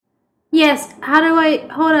Yes, how do I...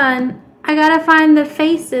 Hold on. I gotta find the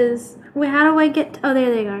faces. Wait, how do I get... Oh,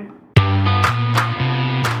 there they are.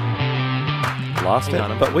 Lost it?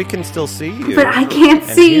 But we can still see you. But I can't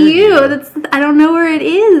see you. I don't know where it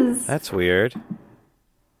is. That's weird.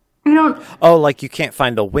 I don't... Oh, like you can't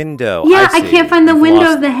find the window. Yeah, I can't find the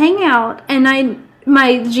window of the Hangout. And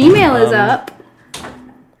my Gmail is up.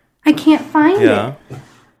 I can't find it.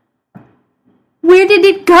 Where did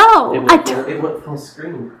it go? It went full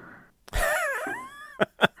screen.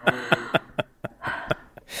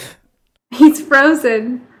 He's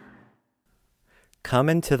frozen. Come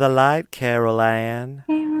into the light, Carol Ann.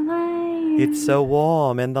 Caroline. It's so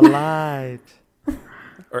warm in the light.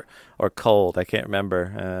 or cold, I can't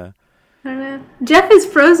remember. I don't know. Jeff is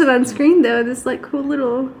frozen on screen, though. This, like, cool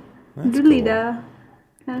little doodly-da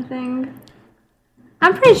kind of thing.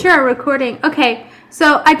 I'm pretty sure I'm recording. Okay,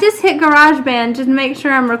 so I just hit GarageBand just to make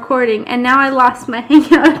sure I'm recording, and now I lost my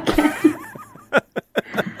Hangout again.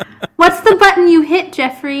 What's the button you hit,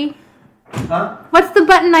 Jeffrey? Huh? What's the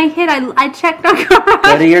button I hit? I checked on GarageBand.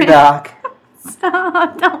 Go to your dock.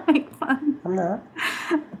 Stop, don't make fun. I'm not.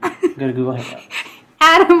 Go to Google Hangout.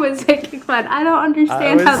 Adam was making fun. I don't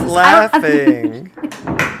understand I was laughing.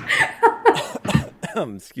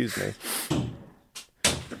 Excuse me.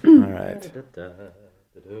 All right.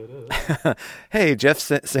 Hey,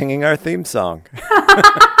 Jeff's singing our theme song.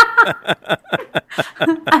 I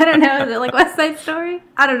don't know. Is it like West Side Story?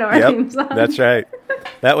 I don't know our theme song. That's right.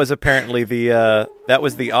 That was apparently the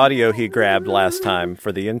audio he grabbed last time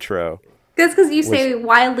for the intro. That's because you say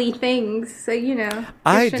wildly things, so you know.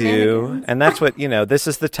 I do, and that's what This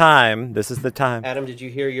is the time. This is the time. Adam, did you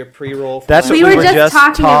hear your pre-roll? That's what we we were just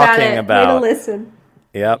talking about. Way to listen.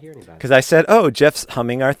 Yep. Because I said, "Oh, Jeff's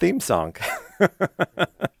humming our theme song."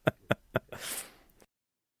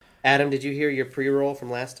 Adam, did you hear your pre-roll from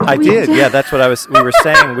last time? I did. Yeah, that's what we were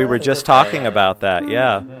saying. We were just talking about that.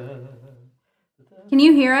 Yeah. Can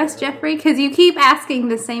you hear us, Jeffrey? Because you keep asking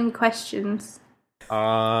the same questions.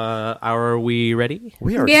 Are we ready?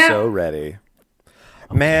 We are so ready.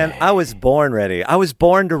 Okay. Man, I was born ready. I was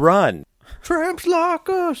born to run. Tramps like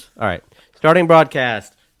us. All right. Starting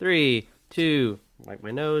broadcast. 3, 2, wipe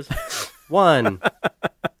my nose. 1.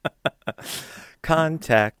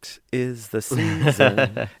 Contact is the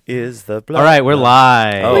season, is the blood. All right, we're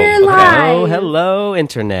live. Oh, we're live. Hello,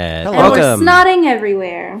 Internet. And Welcome. we're snotting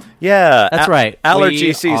everywhere. Yeah. That's right.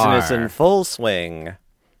 Allergy season is in full swing.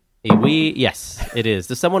 Yes, it is.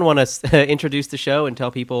 Does someone want to introduce the show and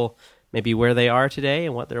tell people maybe where they are today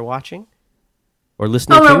and what they're watching? Or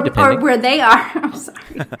listening to, depending. Or where they are. I'm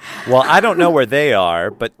sorry. Well, I don't know where they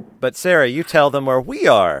are, but Sarah, you tell them where we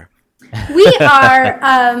are. We are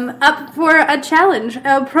up for a challenge,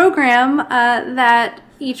 a program that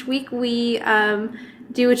each week we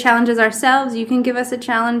do challenges ourselves. You can give us a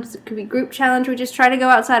challenge. It could be group challenge. We just try to go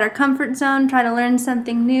outside our comfort zone, try to learn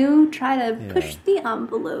something new, try to push the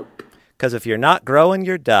envelope. Because if you're not growing,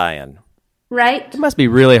 you're dying. Right? It must be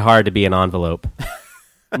really hard to be an envelope.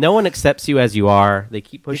 No one accepts you as you are. They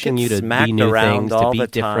keep pushing you to be new things, to be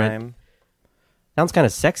different. Sounds kind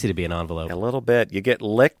of sexy to be an envelope. A little bit. You get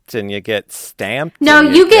licked and you get stamped. No,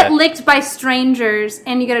 you get licked by strangers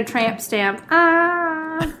and you get a tramp stamp.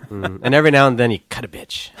 And every now and then you cut a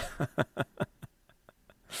bitch.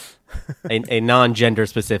 a non-gender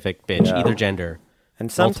specific bitch, either gender.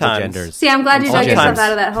 And sometimes genders. See, I'm glad you dug yourself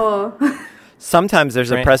out of that hole. Sometimes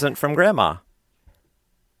there's a present from Grandma.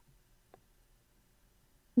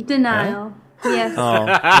 Denial. Yes. Oh,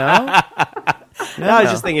 no? No, I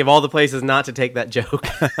was just thinking of all the places not to take that joke.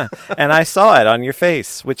 And I saw it on your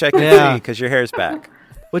face, which I could see because your hair's back.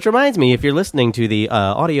 Which reminds me, if you're listening to the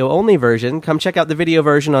audio-only version, come check out the video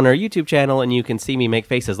version on our YouTube channel, and you can see me make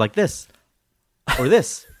faces like this, or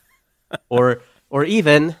this, or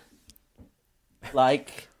even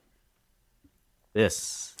like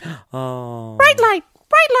this. Oh, bright light.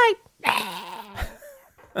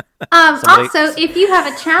 Also, if you have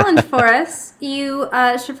a challenge for us, you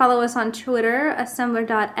should follow us on Twitter,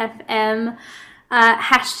 assembler.fm,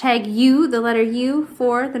 hashtag U, the letter U,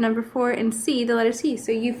 4, the number 4, and C, the letter C.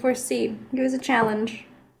 So U4C. Give us a challenge.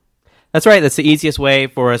 That's right. That's the easiest way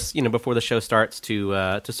for us, before the show starts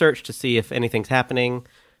to search to see if anything's happening,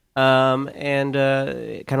 and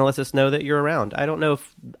it kind of lets us know that you're around. I don't know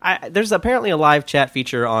if there's apparently a live chat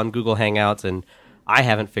feature on Google Hangouts, and I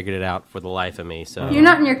haven't figured it out for the life of me. So you're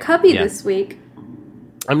not in your cubby this week.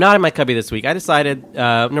 I'm not in my cubby this week. I decided,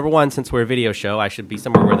 number one, since we're a video show, I should be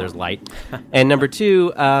somewhere where there's light. And number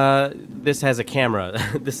two, this has a camera.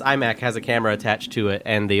 This iMac has a camera attached to it,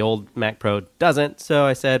 and the old Mac Pro doesn't. So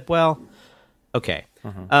I said, well, okay.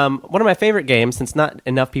 One of my favorite games, since not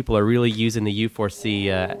enough people are really using the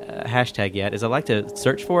U4C hashtag yet, is I like to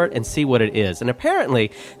search for it and see what it is. And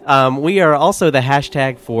apparently, we are also the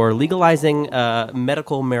hashtag for legalizing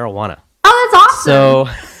medical marijuana. Oh, that's awesome.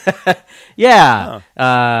 So, yeah.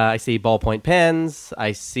 I see ballpoint pens.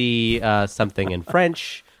 I see something in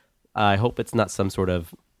French. I hope it's not some sort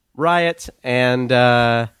of riot. And,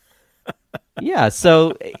 yeah,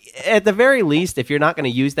 so at the very least, if you're not going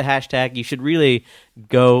to use the hashtag, you should really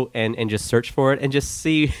go and just search for it and just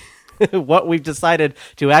see what we've decided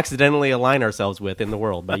to accidentally align ourselves with in the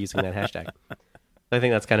world by using that hashtag. I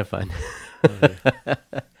think that's kind of fun.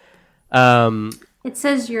 It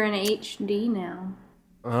says you're in HD now.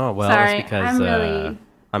 Oh, well, Sorry, that's because I'm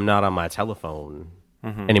I'm not on my telephone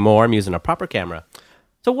anymore. I'm using a proper camera.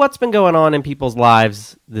 So what's been going on in people's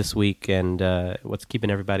lives this week, and what's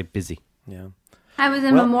keeping everybody busy? Yeah. I was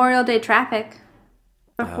in Memorial Day traffic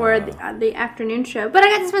before the afternoon show, but I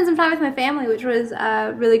got to spend some time with my family, which was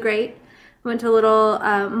really great. Went to a little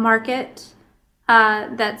market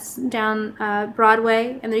that's down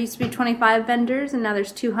Broadway, and there used to be 25 vendors, and now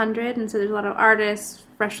there's 200, and so there's a lot of artists,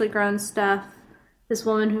 freshly grown stuff. This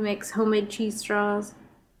woman who makes homemade cheese straws.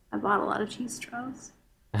 I bought a lot of cheese straws.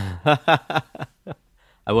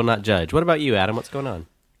 I will not judge. What about you, Adam? What's going on?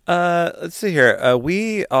 Let's see here.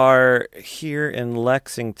 We are here in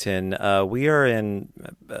Lexington. We are in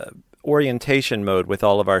orientation mode with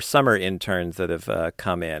all of our summer interns that have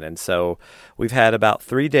come in. And so we've had about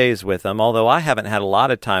 3 days with them, although I haven't had a lot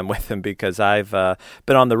of time with them because I've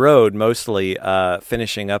been on the road mostly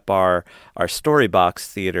finishing up our Storybox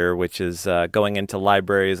Theater, which is going into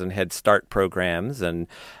libraries and Head Start programs. And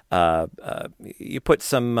you put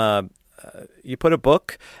some... you put a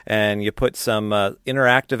book and you put some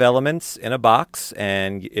interactive elements in a box,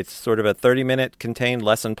 and it's sort of a 30-minute contained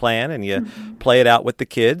lesson plan, and you play it out with the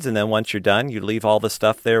kids, and then once you're done, you leave all the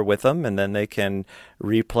stuff there with them, and then they can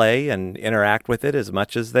replay and interact with it as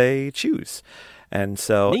much as they choose. And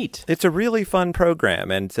so Neat. It's a really fun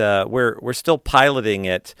program, and we're still piloting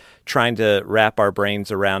it, trying to wrap our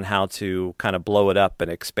brains around how to kind of blow it up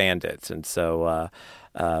and expand it. And so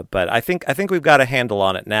but I think we've got a handle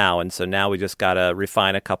on it now, and so now we just got to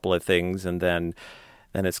refine a couple of things, and then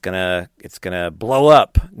it's gonna blow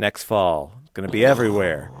up next fall. It's gonna be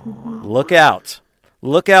everywhere. Look out,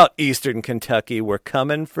 Eastern Kentucky, we're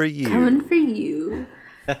coming for you. Coming for you.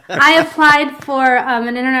 I applied for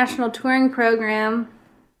an international touring program.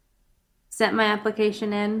 Sent my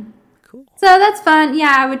application in. Cool. So that's fun.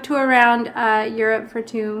 Yeah, I would tour around Europe for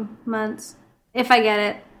 2 months if I get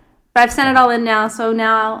it. But I've sent it all in now, so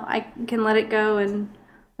now I can let it go, and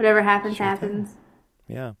whatever happens, happens.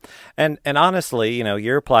 Yeah. And honestly,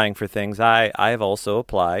 you're applying for things. I've also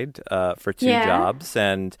applied for 2 jobs,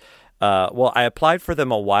 and I applied for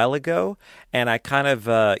them a while ago, and I kind of,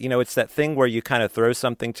 it's that thing where you kind of throw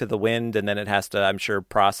something to the wind, and then it has to, I'm sure,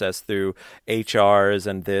 process through HRs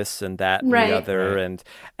and this and that and the other,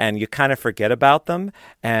 and you kind of forget about them,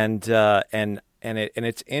 and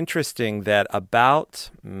it's interesting that about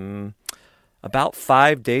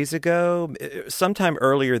 5 days ago, sometime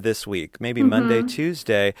earlier this week, maybe Monday,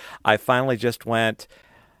 Tuesday, I finally just went,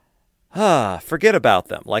 forget about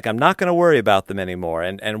them. Like, I'm not going to worry about them anymore.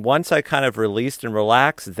 And once I kind of released and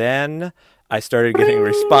relaxed, then I started getting a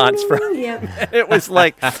response from it was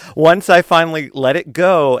like, once I finally let it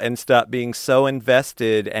go and stopped being so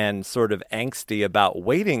invested and sort of angsty about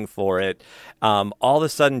waiting for it, all of a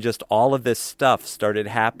sudden just all of this stuff started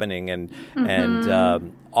happening, and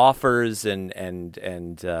offers and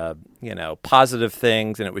positive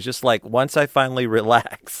things, and it was just like, once I finally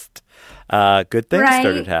relaxed, good things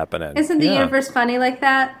started happening. Isn't the universe funny like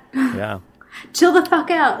that? Yeah. Chill the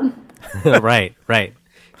fuck out. Right.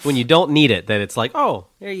 When you don't need it, then it's like, oh,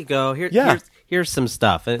 there you go. Here's some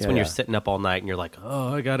stuff. And it's when you're sitting up all night and you're like,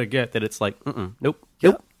 oh, I got to get that. It's like, nope.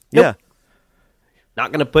 Yeah.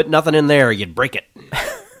 Not going to put nothing in there or you'd break it.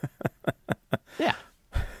 Yeah.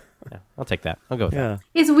 I'll take that. I'll go with that.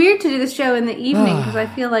 It's weird to do the show in the evening because I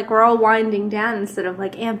feel like we're all winding down instead of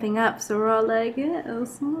like amping up. So we're all like,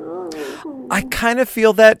 I kind of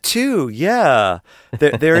feel that too. Yeah,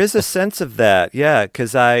 there is a sense of that. Yeah,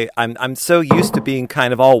 because I'm so used to being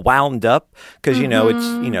kind of all wound up because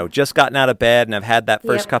it's just gotten out of bed and I've had that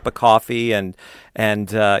first cup of coffee and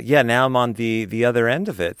now I'm on the other end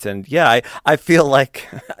of it, and I feel like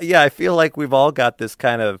we've all got this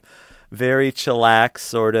kind of very chillax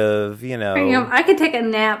sort of, I could take a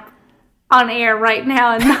nap on air right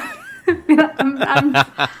now and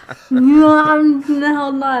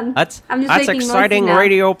hold on. That's exciting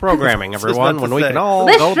radio programming, everyone. When we can all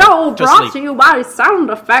this go show to brought sleep. to you by sound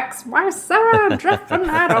effects by Sarah Jeff and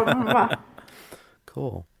Adam.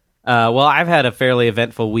 Cool. Well, I've had a fairly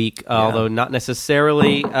eventful week, although not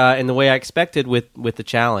necessarily in the way I expected with the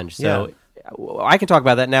challenge. So I can talk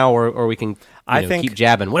about that now, or we can keep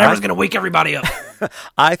jabbing. Whatever's going to wake everybody up.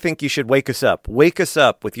 I think you should wake us up. Wake us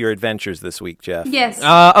up with your adventures this week, Jeff. Yes.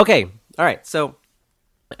 Okay. All right. So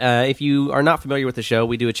if you are not familiar with the show,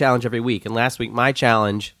 we do a challenge every week. And last week, my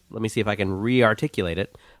challenge, let me see if I can re-articulate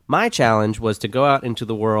it. My challenge was to go out into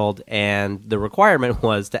the world, and the requirement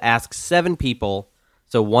was to ask 7 people,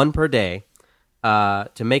 so 1 per day,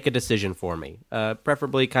 to make a decision for me,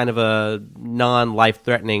 preferably kind of a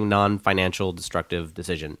non-life-threatening, non-financial destructive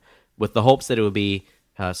decision, with the hopes that it would be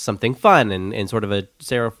something fun and sort of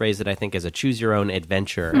Sarah phrased it, I think, as a choose-your-own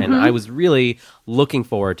adventure. And I was really looking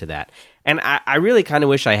forward to that. And I really kind of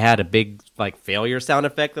wish I had a big failure sound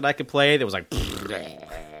effect that I could play that was like...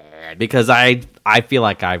 because I feel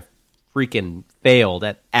like I've freaking failed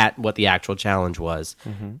at what the actual challenge was.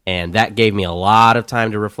 And that gave me a lot of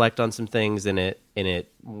time to reflect on some things, and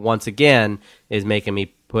it once again is making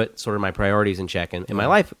me put sort of my priorities in check and my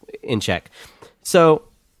life in check. So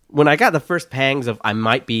when I got the first pangs of I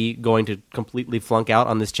might be going to completely flunk out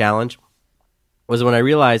on this challenge was when I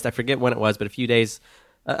realized, I forget when it was, but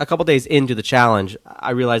a couple days into the challenge,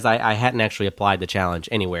 I realized I hadn't actually applied the challenge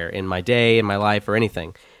anywhere in my day, in my life, or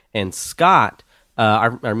anything. And Scott,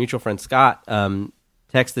 our mutual friend Scott,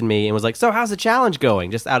 texted me and was like, "So how's the challenge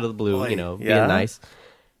going?" Just out of the blue, being nice.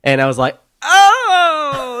 And I was like,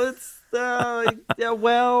 "Oh, it's and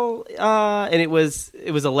it was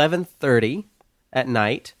 11:30 at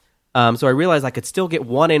night. So I realized I could still get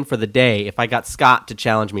 1 in for the day if I got Scott to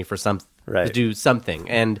challenge me for to do something.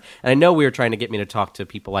 And I know we were trying to get me to talk to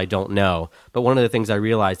people I don't know, but one of the things I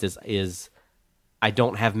realized is I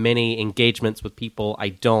don't have many engagements with people I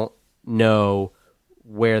don't know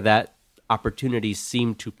where that opportunity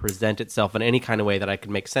seemed to present itself in any kind of way that I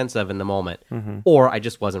could make sense of in the moment, or I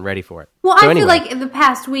just wasn't ready for it. Well, I feel like in the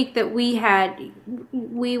past week that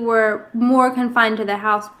we were more confined to the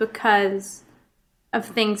house because of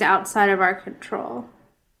things outside of our control.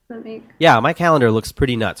 Yeah, my calendar looks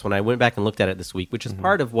pretty nuts when I went back and looked at it this week, which is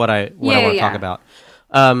part of what I want to talk about.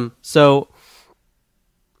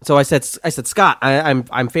 So I said, Scott,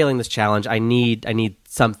 I'm failing this challenge. I need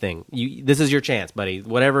something. This is your chance, buddy.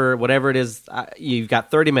 Whatever it is, you've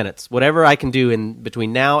got 30 minutes. Whatever I can do in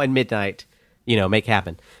between now and midnight, make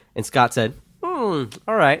happen. And Scott said, all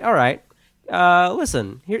right.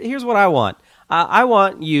 Listen, here's what I want. I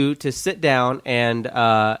want you to sit down and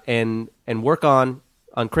work on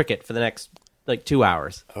Cricket for the next 2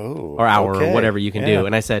 hours or hour or whatever you can do.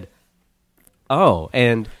 And I said,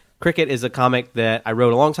 and Cricket is a comic that I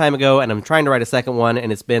wrote a long time ago, and I'm trying to write a second one,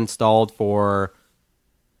 and it's been stalled for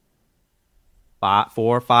 4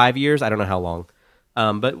 or 5 years. I don't know how long,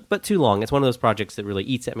 but too long. It's one of those projects that really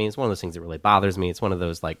eats at me. It's one of those things that really bothers me. It's one of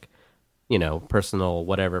those personal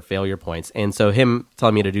whatever failure points. And so him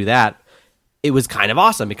telling me to do that, it was kind of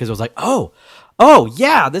awesome because it was like, oh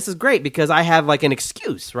yeah, this is great because I have an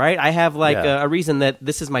excuse, right? I have a reason that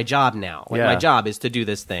this is my job now. My job is to do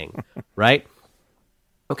this thing, right?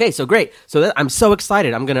 Okay, so great. So I'm so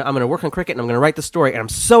excited. I'm gonna work on Cricket and I'm gonna write the story, and I'm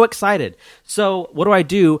so excited. So what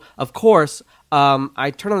do? Of course,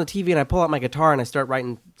 I turn on the TV and I pull out my guitar and I start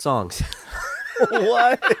writing songs.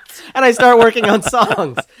 What? And I start working on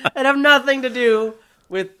songs that have nothing to do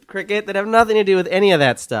with Cricket, that have nothing to do with any of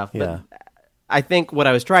that stuff. But I think what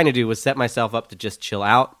I was trying to do was set myself up to just chill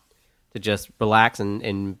out, to just relax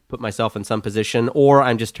and put myself in some position, or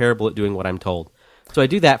I'm just terrible at doing what I'm told. So I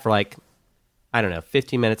do that for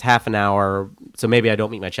 15 minutes, half an hour, so maybe I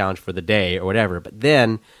don't meet my challenge for the day or whatever. But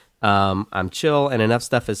then I'm chill, and enough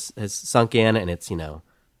stuff has sunk in, and it's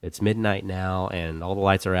midnight now, and all the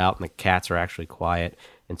lights are out, and the cats are actually quiet.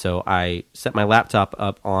 And so I set my laptop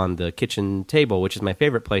up on the kitchen table, which is my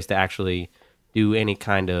favorite place to actually do any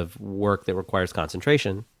kind of work that requires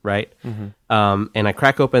concentration, right? And I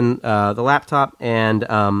crack open the laptop, and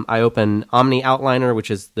I open Omni Outliner, which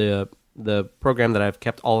is the program that I've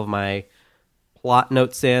kept all of my plot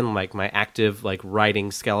notes in, my active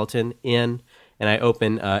writing skeleton in, and I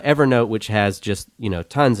open Evernote, which has just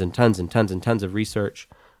tons and tons and tons and tons of research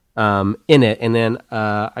in it. And then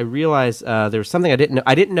I realized there was something I didn't know.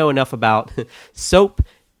 I didn't know enough about soap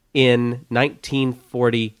in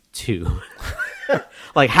 1942.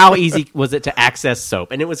 How easy was it to access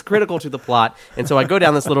soap? And it was critical to the plot. And so I go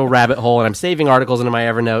down this little rabbit hole, and I'm saving articles into my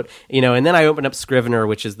Evernote, and then I open up Scrivener,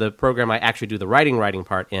 which is the program I actually do the writing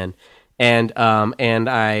part in. And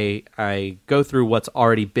I go through what's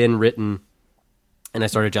already been written, and I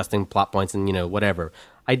start adjusting plot points and whatever.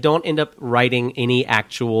 I don't end up writing any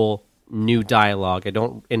actual new dialogue. I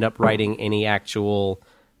don't end up writing any actual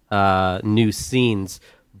new scenes,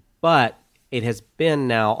 but it has been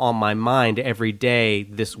now on my mind every day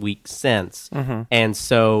this week since. And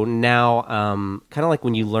so now, kind of like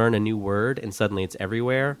when you learn a new word and suddenly it's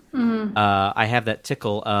everywhere, I have that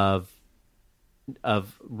tickle of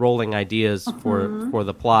rolling ideas for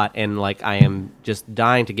the plot, and like I am just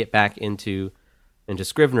dying to get back into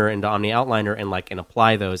Scrivener, into Omni Outliner, and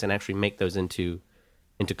apply those and actually make those into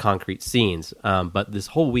concrete scenes. But this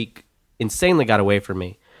whole week insanely got away from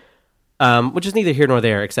me. Which is neither here nor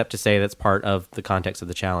there, except to say that's part of the context of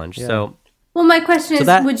the challenge. Yeah. So, well, my question is,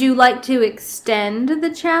 would you like to extend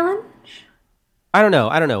the challenge? I don't know.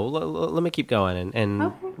 Let me keep going, and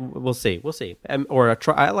okay. We'll see. Or a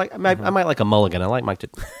try. I might like a mulligan. I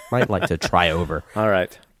might like to try over. All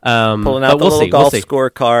right. Pulling out the little golf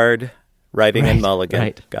scorecard, writing in mulligan.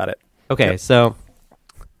 Right. Got it. Okay.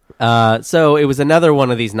 Yep. So it was another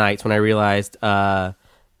one of these nights when I realized Sarah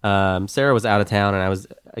was out of town, and I was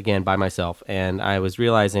again by myself, and I was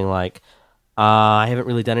realizing I haven't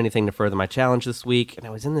really done anything to further my challenge this week, and I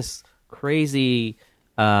was in this crazy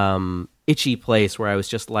itchy place where I was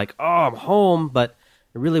just like, oh, I'm home, but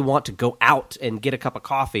I really want to go out and get a cup of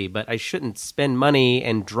coffee, but I shouldn't spend money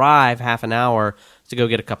and drive half an hour to go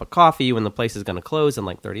get a cup of coffee when the place is going to close in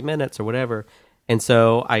 30 minutes or whatever. And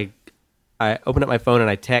so I opened up my phone and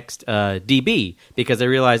I text DB, because I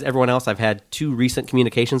realized everyone else I've had 2 recent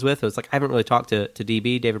communications with. It was I haven't really talked to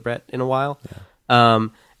DB, David Brett, in a while. Yeah.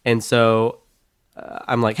 And so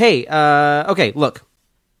I'm like, hey, okay, look,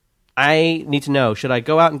 I need to know, should I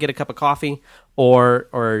go out and get a cup of coffee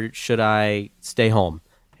or should I stay home?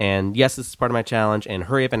 And yes, this is part of my challenge, and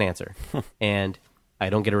hurry up and answer. And I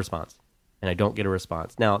don't get a response.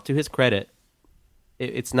 Now, to his credit,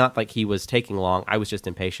 it's not like he was taking long. I was just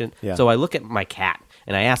impatient. Yeah. So I look at my cat,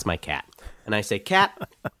 and I ask my cat, and I say, Cat,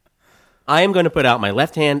 I am going to put out my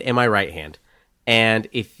left hand and my right hand. And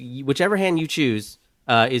whichever hand you choose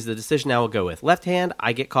is the decision I will go with. Left hand,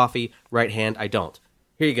 I get coffee. Right hand, I don't.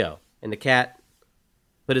 Here you go. And the cat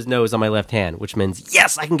put his nose on my left hand, which means,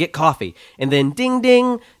 yes, I can get coffee. And then, ding,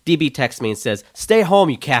 ding, DB texts me and says, stay home,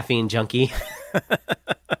 you caffeine junkie.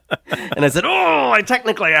 And I said, oh, I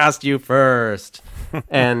technically asked you first.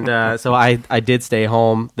 And so I did stay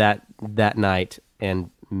home that night and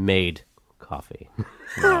made coffee.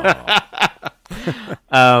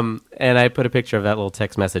 And I put a picture of that little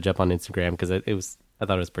text message up on Instagram because I thought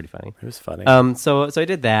it was pretty funny. It was funny. So I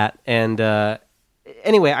did that, and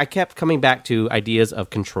anyway, I kept coming back to ideas of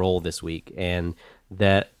control this week, and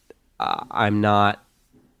that I'm not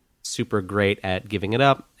super great at giving it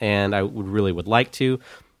up, and I really would like to.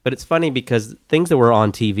 But it's funny because things that were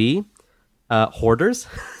on TV, Hoarders,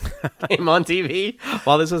 came on TV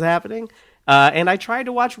while this was happening. And I tried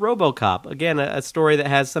to watch RoboCop, again, a story that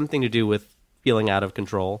has something to do with feeling out of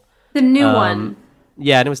control. The new one.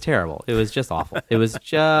 Yeah, and it was terrible. It was just awful. It was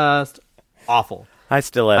just awful. I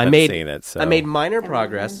still haven't seen it. So. I made minor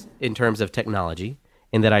progress in terms of technology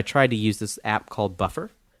in that I tried to use this app called Buffer.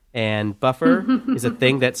 And Buffer is a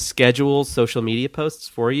thing that schedules social media posts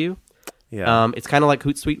for you. Yeah. It's kind of like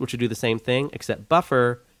Hootsuite, which will do the same thing, except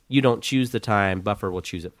Buffer, you don't choose the time. Buffer will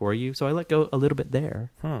choose it for you. So I let go a little bit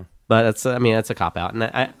there. But that's a cop-out.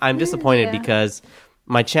 And I'm disappointed because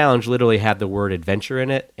my challenge literally had the word adventure in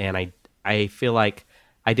it, and I feel like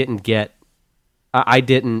I didn't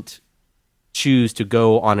choose to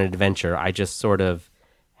go on an adventure. I just sort of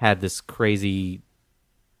had this crazy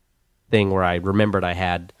thing where I remembered I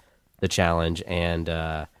had the challenge, and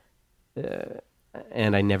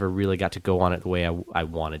I never really got to go on it the way I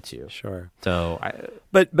wanted to. Sure. So,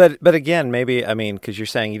 but again, maybe, I mean, because you're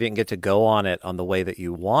saying you didn't get to go on it on the way that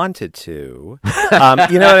you wanted to. You know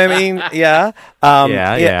what I mean? Yeah.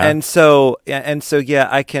 Yeah. And so, yeah,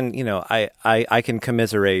 I can, I can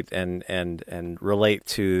commiserate and relate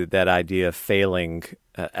to that idea of failing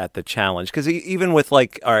at the challenge, because even with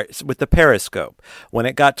with the Periscope, when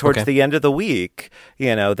it got towards the end of the week,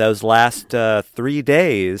 those last 3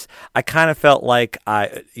 days, I kind of felt like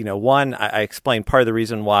I explained part of the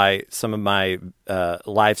reason why some of my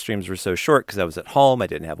live streams were so short, because I was at home, I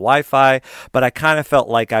didn't have Wi-Fi, but I kind of felt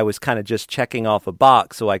like I was kind of just checking off a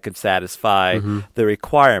box so I could satisfy the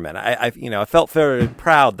requirement. I felt very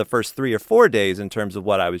proud the first 3 or 4 days in terms of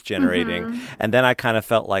what I was generating, and then I kind of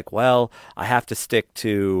felt like, well, I have to stick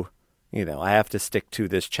to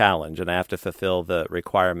this challenge, and I have to fulfill the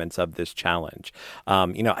requirements of this challenge.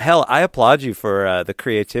 Hell, I applaud you for the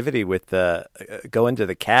creativity with the going to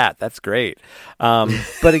the cat. That's great.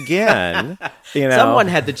 But again, someone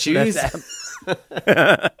had to choose.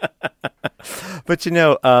 But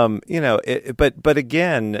but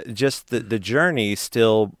again, just the journey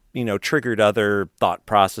still triggered other thought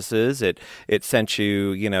processes. It sent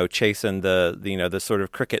you, chasing the sort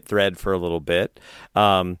of cricket thread for a little bit.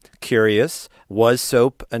 Curious, was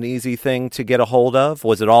soap an easy thing to get a hold of?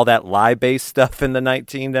 Was it all that lie-based stuff in the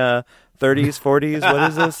 1930s, 40s? What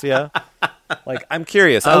is this? Yeah. Like, I'm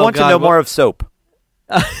curious. I want to know more of soap.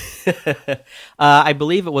 I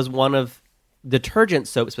believe it was one of detergent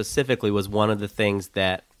soap specifically was one of the things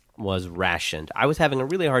that was rationed. I was having a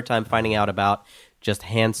really hard time finding out about just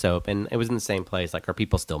hand soap, and it was in the same place. Like, are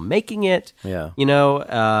people still making it? Yeah.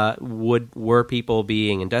 Were people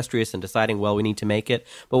being industrious and deciding, well, we need to make it?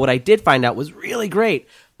 But what I did find out was really great.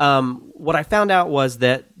 What I found out was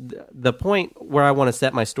that the point where I want to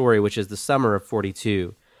set my story, which is the summer of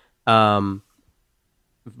 42,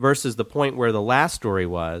 versus the point where the last story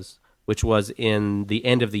was, which was in the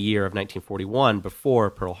end of the year of 1941,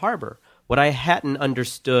 before Pearl Harbor. What I hadn't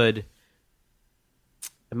understood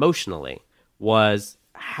emotionally was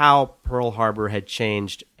how Pearl Harbor had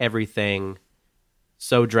changed everything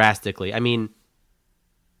so drastically. I mean,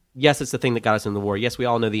 yes, it's the thing that got us in the war. Yes, we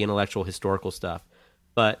all know the intellectual, historical stuff.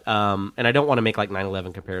 But, and I don't want to make like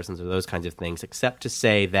 9/11 comparisons or those kinds of things, except to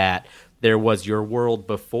say that there was your world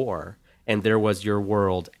before and there was your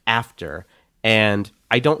world after. And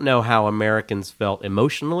I don't know how Americans felt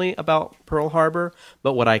emotionally about Pearl Harbor,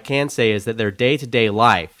 but what I can say is that their day-to-day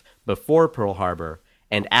life before Pearl Harbor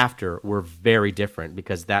and after were very different,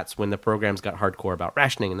 because that's when the programs got hardcore about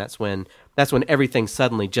rationing, and that's when everything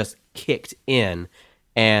suddenly just kicked in.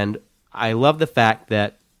 And I love the fact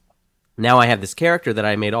that now I have this character that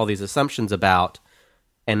I made all these assumptions about,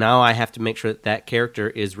 and now I have to make sure that that character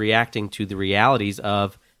is reacting to the realities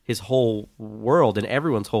of his whole world, and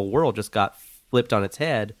everyone's whole world just got flipped on its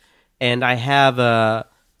head. And I have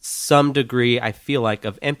some degree, I feel like,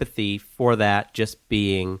 of empathy for that just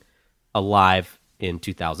being alive in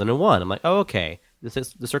 2001. I'm like, oh, okay,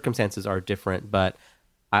 the circumstances are different, but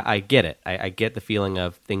I get it. I get the feeling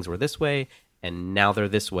of things were this way, and now they're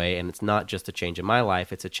this way, and it's not just a change in my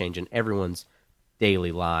life, it's a change in everyone's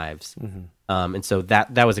daily lives. Mm-hmm. And so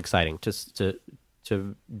that was exciting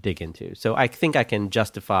to dig into. So I think I can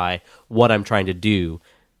justify what I'm trying to do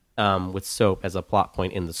with soap as a plot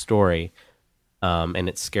point in the story, and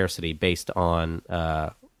its scarcity based on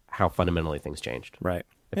how fundamentally things changed. Right.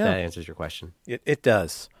 If that answers your question. It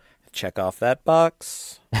does. Check off that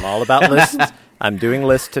box. I'm all about lists. I'm doing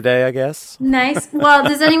lists today, I guess. Nice. Well,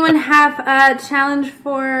 does anyone have a challenge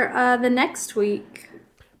for the next week?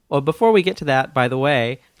 Well, before we get to that, by the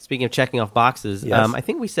way, speaking of checking off boxes, yes. I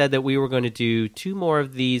think we said that we were going to do 2 more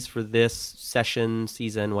of these for this session,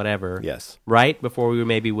 season, whatever. Yes. Right? Before we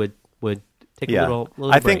maybe would take a little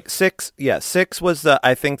I break. think 6, 6 was the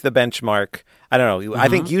benchmark. I don't know. Mm-hmm. I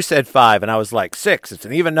think you said 5, and I was like, 6. It's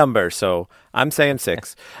an even number, so I'm saying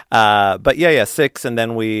 6. But 6, and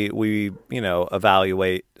then we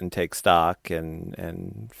evaluate and take stock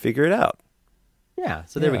and figure it out. Yeah,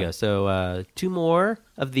 so there we go. So 2 more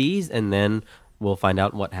of these, and then we'll find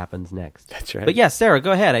out what happens next. That's right. But yeah, Sarah,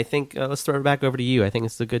 go ahead. I think let's throw it back over to you. I think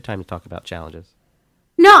it's a good time to talk about challenges.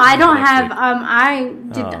 No, I don't have.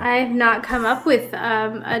 I have not come up with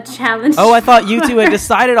a challenge. Oh, I thought you two had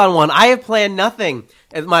decided on one. I have planned nothing.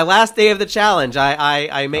 It's my last day of the challenge.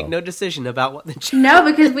 I make no decision about what the challenge. No,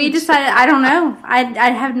 because we decided. I don't know.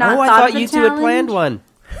 I have not. Oh, I thought thought of a you challenge. two had planned one.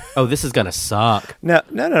 Oh, this is gonna suck. No.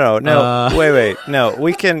 Wait. No,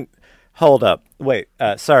 we can. Hold up. Wait.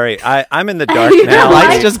 Sorry. I'm in the dark now. The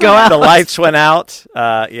lights just go out. The lights went out.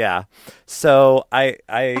 Yeah. So I.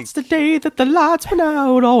 It's the day that the lights went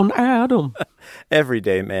out on Adam. Every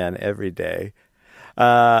day, man. Every day.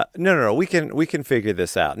 No. We can figure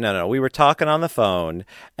this out. No. We were talking on the phone,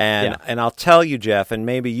 and I'll tell you, Jeff, and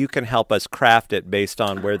maybe you can help us craft it based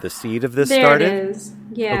on where the seed of this started. There it is.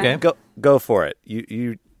 Yeah. Okay. Go for it.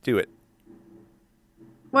 You do it.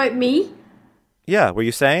 What, me? Yeah, were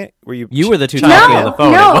you saying it? You were the two talking on the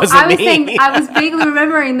phone. No, it wasn't I was me. saying I was vaguely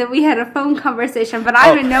remembering that we had a phone conversation, but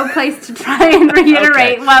I'm in no place to try and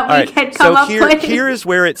reiterate what we had come up with. Here is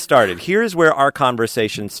where it started. Here is where our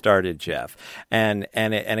conversation started, Jeff. And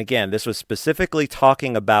again, this was specifically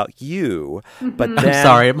talking about you. But then, I'm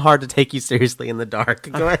sorry, I'm hard to take you seriously in the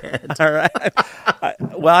dark. Go ahead. All right.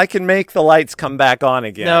 Well, I can make the lights come back on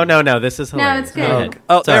again. No. This is hilarious. No, it's good.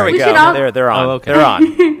 Oh, there we go. They're on. Oh, okay. They're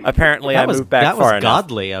on. Apparently, I moved back far enough. That was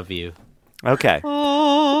godly of you. Okay.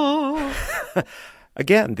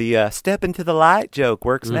 Again, the step into the light joke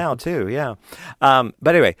works now, too. Yeah. But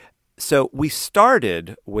anyway, so we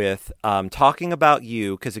started with talking about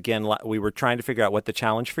you because, again, we were trying to figure out what the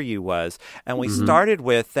challenge for you was. And we started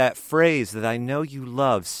with that phrase that I know you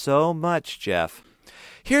love so much, Jeff.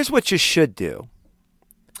 Here's what you should do.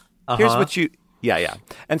 Here's Yeah.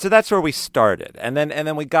 And so that's where we started. And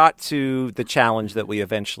then we got to the challenge that we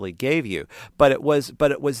eventually gave you. But it was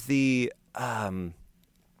the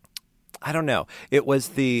I don't know. It was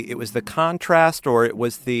the contrast, or it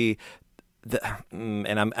was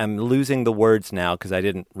and I'm losing the words now because I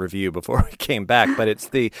didn't review before we came back, but it's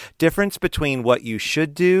the difference between what you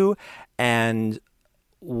should do and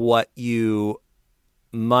what you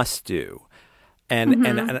must do. And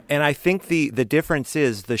I think the difference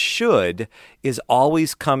is the should is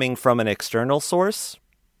always coming from an external source.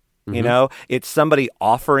 You know, it's somebody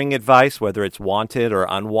offering advice, whether it's wanted or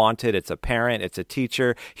unwanted. It's a parent, it's a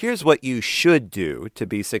teacher. Here's what you should do to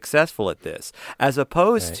be successful at this, as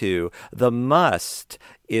opposed to the must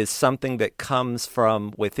is something that comes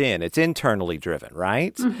from within. It's internally driven,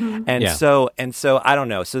 right? And so I don't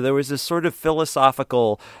know. So there was this sort of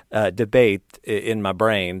philosophical debate in my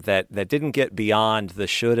brain that didn't get beyond the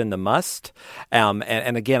should and the must.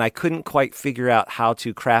 And again, I couldn't quite figure out how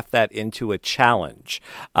to craft that into a challenge.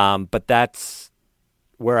 But that's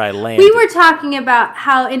where I landed. We were talking about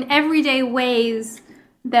how in everyday ways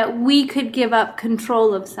that we could give up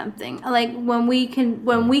control of something. Like when we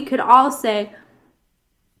could all say,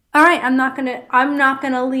 all right, I'm not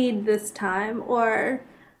gonna lead this time, or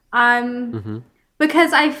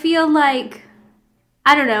because I feel like,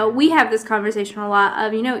 I don't know, we have this conversation a lot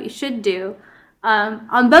of, you know what you should do,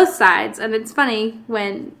 on both sides, and it's funny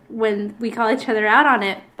when we call each other out on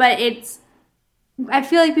it, but I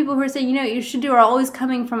feel like people who are saying, you know what you should do, are always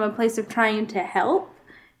coming from a place of trying to help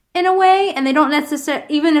in a way, and they don't necessarily,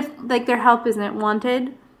 even if like their help isn't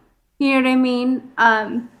wanted, you know what I mean?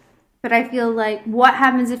 But I feel like, what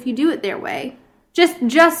happens if you do it their way?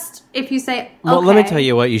 Just if you say, okay. Well, let me tell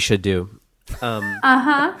you what you should do. Well,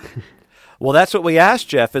 that's what we asked,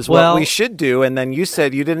 Jeff, is what we should do, and then you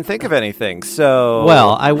said you didn't think of anything. So,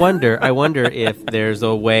 well, I wonder if there's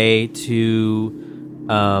a way to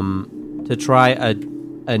try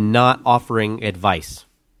a not offering advice.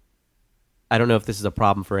 I don't know if this is a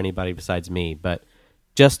problem for anybody besides me, but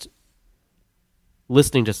just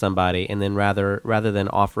listening to somebody, and then rather than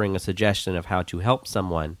offering a suggestion of how to help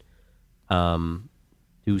someone,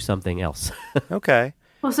 do something else. Okay.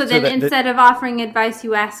 Well, so then instead of offering advice,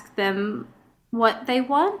 you ask them what they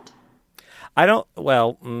want? I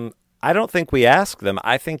don't think we ask them.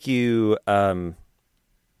 I think we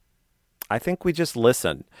just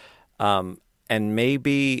listen. And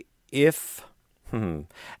maybe and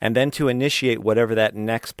then to initiate whatever that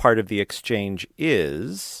next part of the exchange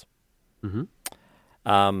is,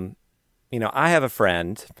 you know, I have a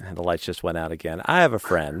friend, and the lights just went out again. I have a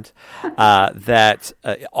friend that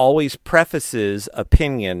always prefaces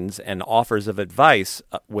opinions and offers of advice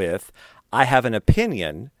with, I have an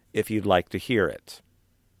opinion if you'd like to hear it.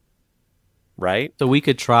 Right? So we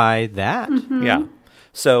could try that. Yeah.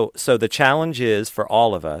 So the challenge is for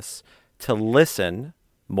all of us to listen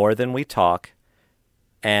more than we talk.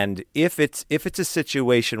 And if it's a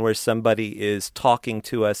situation where somebody is talking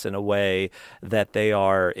to us in a way that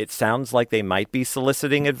it sounds like they might be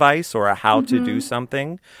soliciting advice or how to do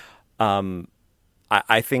something,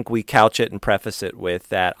 I think we couch it and preface it with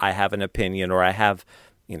that I have an opinion, or I have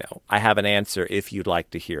an answer if you'd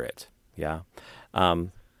like to hear it. Yeah.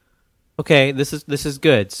 Okay, this is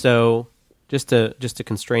good. So just to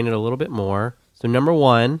constrain it a little bit more. So number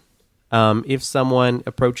one, if someone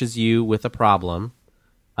approaches you with a problem,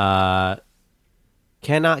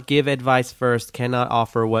 cannot give advice first, cannot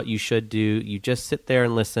offer what you should do. You just sit there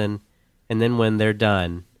and listen, and then when they're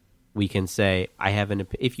done, we can say,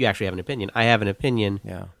 if you actually have an opinion, I have an opinion.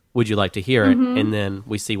 Yeah. Would you like to hear it? And then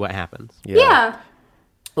we see what happens. Yeah.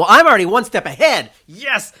 Well, I'm already one step ahead.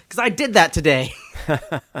 Yes, because I did that today.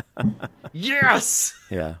 Yes.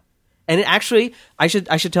 Yeah. And actually, I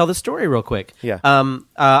should tell this story real quick. Yeah.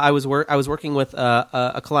 I was working with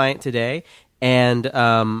a client today. And it's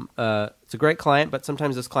a great client, but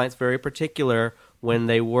sometimes this client's very particular when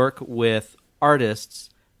they work with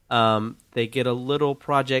artists. They get a little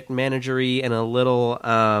project managery and a little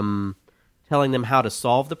telling them how to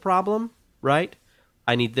solve the problem, right?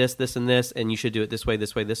 I need this, this, and this, and you should do it this way,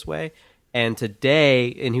 this way, this way. And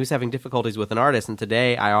today, and he was having difficulties with an artist, and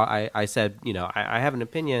today I said, you know, I have an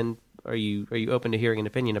opinion. Are you open to hearing an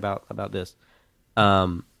opinion about this?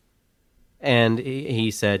 And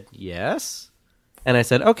he said, yes. And I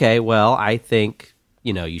said, okay, well, I think,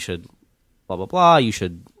 you know, you should blah, blah, blah. You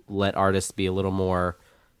should let artists be a little more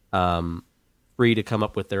free to come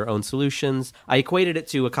up with their own solutions. I equated it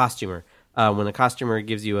to a costumer. When a costumer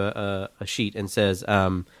gives you a sheet and says,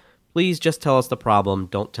 please just tell us the problem,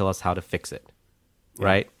 don't tell us how to fix it,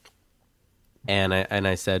 right? And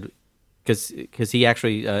I said, because he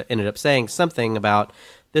actually ended up saying something about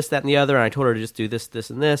this, that, and the other. And I told her to just do this, this,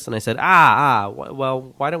 and this. And I said,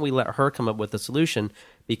 well, why don't we let her come up with a solution?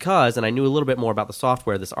 Because, and I knew a little bit more about the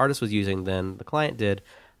software this artist was using than the client did.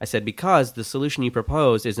 I said, because the solution you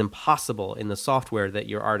proposed is impossible in the software that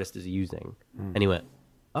your artist is using. And he went,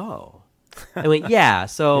 oh. I went, yeah.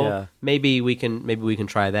 So Yeah. maybe we can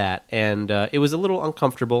try that. And it was a little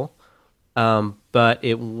uncomfortable, but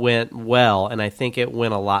it went well, and I think it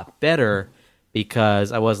went a lot better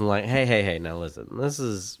because I wasn't like, hey, now listen,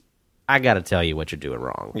 I got to tell you what you're doing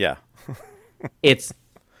wrong. Yeah. It's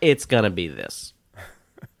gonna be this,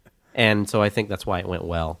 and so I think that's why it went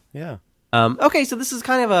well. Yeah. Okay, so this is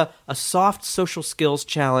kind of a soft social skills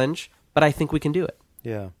challenge, but I think we can do it.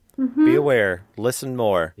 Yeah. Be aware. Listen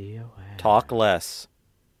more. Be aware. Talk less.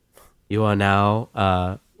 You are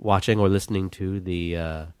now watching or listening to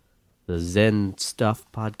the Zen Stuff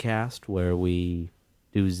podcast, where we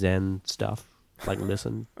do Zen stuff, like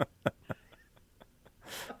listen.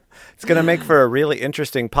 It's going to make for a really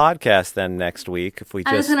interesting podcast then next week if we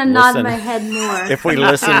I'm just just gonna nod listen. my head more. If we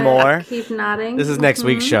listen more. Keep nodding. This is next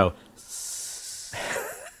week's show.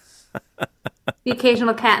 The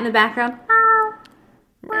occasional cat in the background.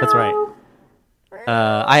 That's right.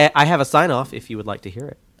 I have a sign off if you would like to hear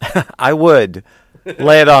it. I would.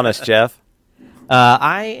 Lay it on us, Jeff.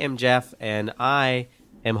 I am Jeff, and I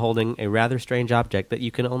am holding a rather strange object that you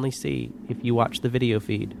can only see if you watch the video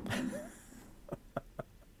feed.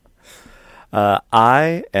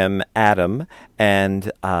 I am Adam,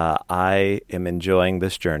 and I am enjoying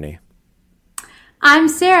this journey. I'm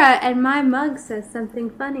Sarah, and my mug says something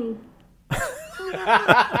funny.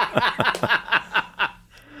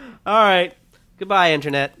 All right. Goodbye,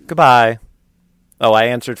 Internet. Goodbye. Oh, I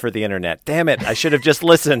answered for the internet. Damn it. I should have just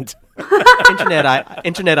listened. Internet,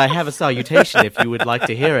 I have a salutation if you would like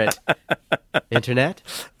to hear it. Internet?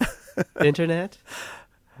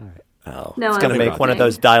 Oh, No it's going to one's make one of listening.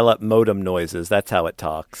 those dial-up modem noises. That's how it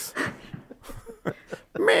talks.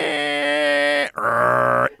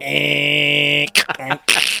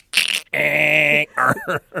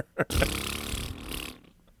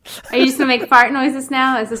 Are you just gonna make fart noises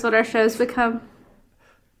now? Is this what our shows become?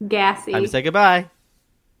 Gassy. Time to say goodbye.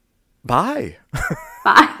 Bye.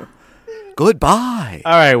 Bye. Goodbye.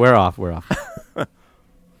 All right, we're off.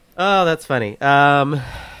 Oh, that's funny.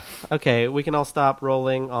 Okay, we can all stop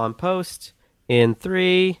rolling on post in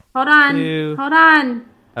 3. Hold on. 2. Hold on.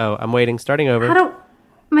 Oh, I'm waiting. Starting over. How do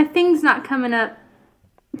my thing's not coming up?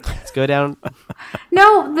 Let's go down.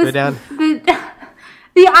 No, Go down.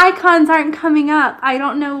 The icons aren't coming up. I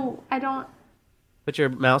don't know. Put your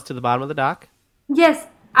mouse to the bottom of the dock. Yes,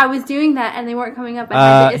 I was doing that and they weren't coming up. I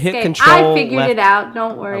had to hit escape. Control I figured left. it out.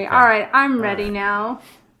 Don't worry. Okay. All right, I'm ready now.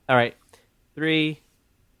 All right. 3,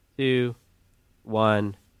 2,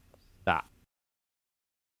 1.